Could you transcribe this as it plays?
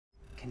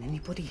Can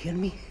anybody hear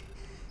me?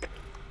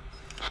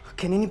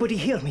 Can anybody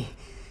hear me?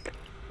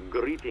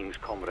 Greetings,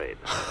 comrade.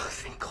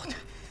 Thank God.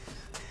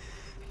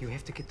 You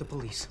have to get the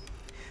police.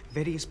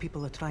 Various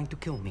people are trying to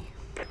kill me.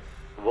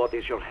 What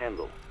is your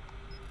handle?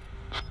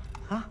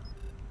 Huh?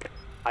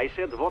 I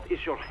said, what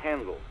is your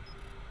handle?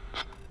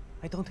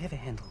 I don't have a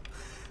handle.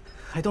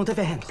 I don't have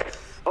a handle.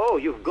 Oh,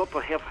 you've got to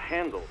have a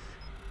handle.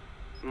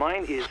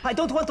 Mine is... I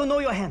don't want to know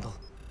your handle.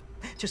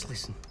 Just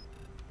listen.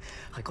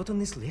 I got on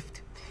this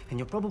lift, and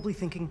you're probably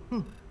thinking,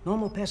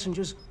 normal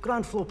passengers,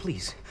 ground floor,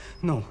 please.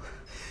 No.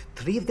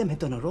 3 of them had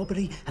done a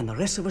robbery, and the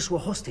rest of us were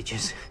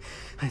hostages.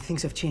 And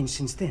things have changed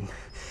since then.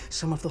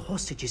 Some of the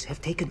hostages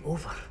have taken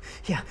over.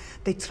 Yeah,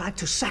 they tried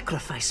to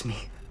sacrifice me.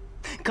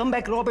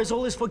 Comeback robbers,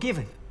 all is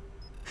forgiven.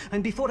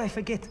 And before I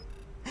forget,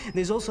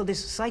 there's also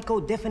this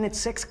psycho-definite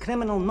sex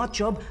criminal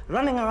nutjob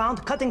running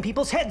around cutting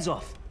people's heads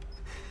off.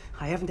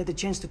 I haven't had a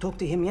chance to talk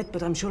to him yet,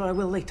 but I'm sure I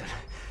will later.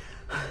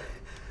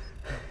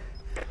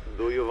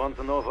 Do you want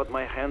to know what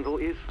my handle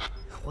is?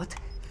 What?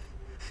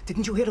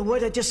 Didn't you hear a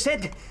word I just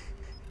said?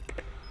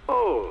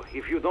 Oh,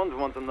 if you don't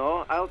want to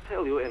know, I'll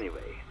tell you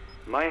anyway.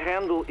 My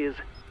handle is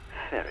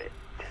Ferret.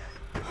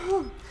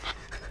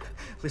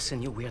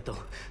 Listen, you weirdo.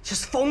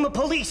 Just phone the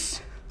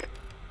police!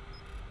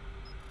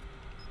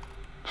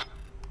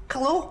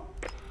 Hello?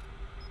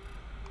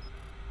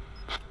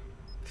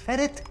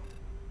 Ferret?